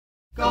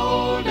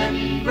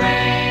golden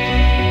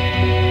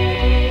grain,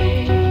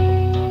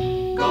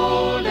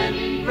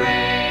 golden grain.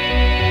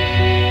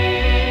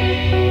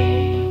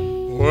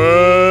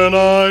 When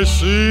I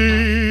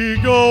see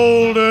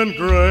golden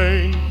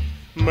grain,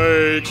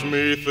 makes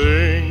me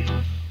think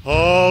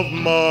of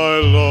my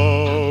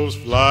love's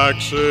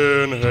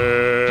flaxen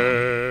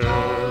hair.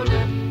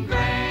 Golden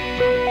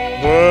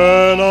grain.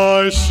 When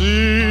I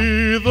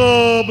see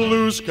the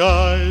blue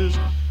skies,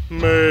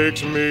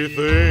 makes me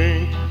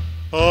think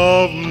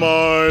of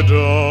my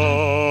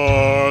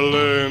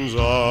darling's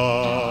eyes.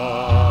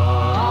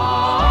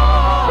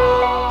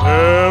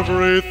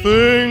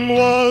 Everything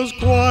was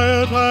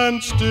quiet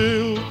and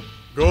still,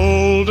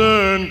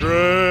 golden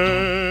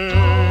grain.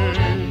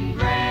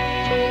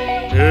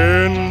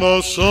 In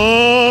the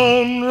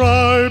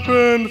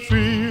sun-ripened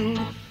field,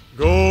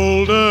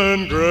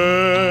 golden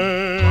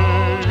grain.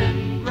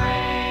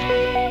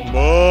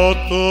 But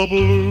the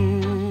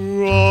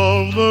blue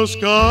of the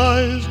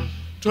skies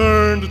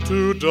turned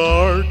to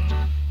dark,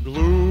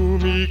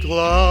 gloomy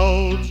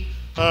clouds,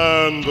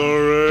 and the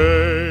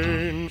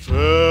rain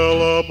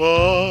fell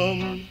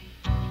upon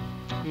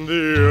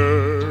the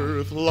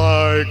earth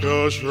like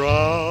a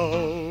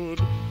shroud.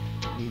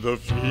 The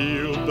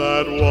field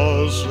that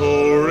was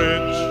so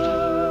rich,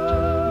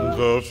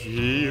 the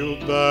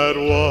field that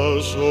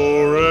was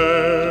so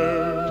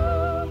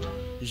rare,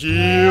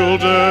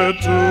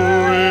 yielded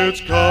to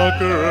its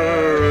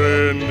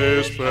conqueror in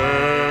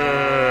despair.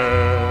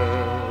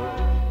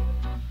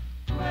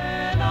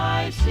 When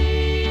I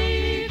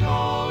see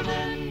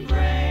golden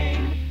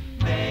grain,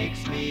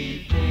 makes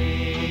me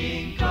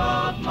think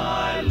of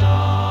my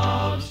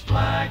love's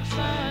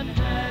flaxen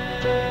hair.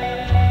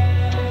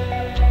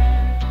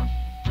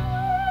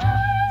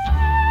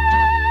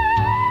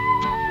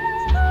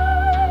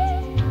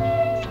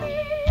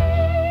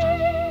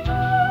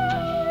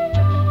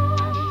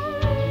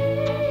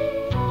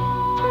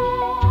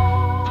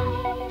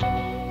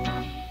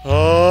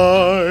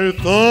 I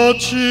thought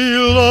she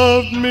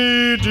loved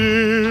me,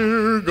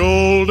 dear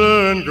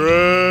golden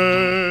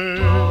grain,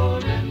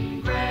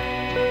 Golden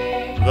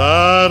grain.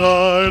 that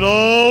I'd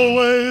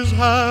always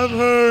have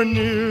her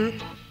near,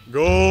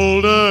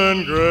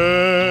 golden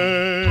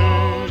grain.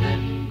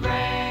 Golden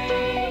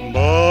grain.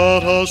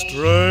 But a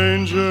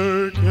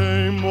stranger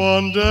came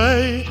one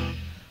day,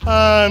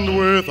 and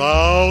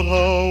without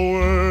a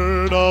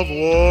word of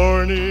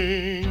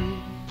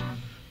warning,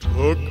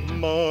 took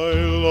my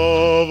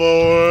love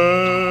away.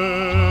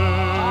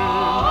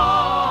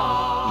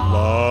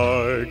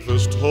 Like the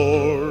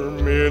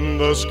storm in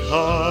the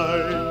sky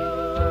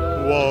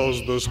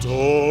was the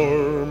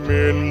storm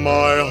in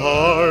my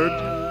heart,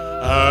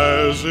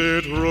 as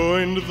it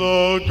ruined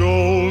the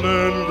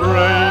golden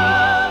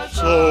grain,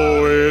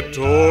 so it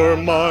tore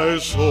my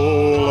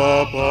soul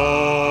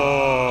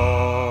apart.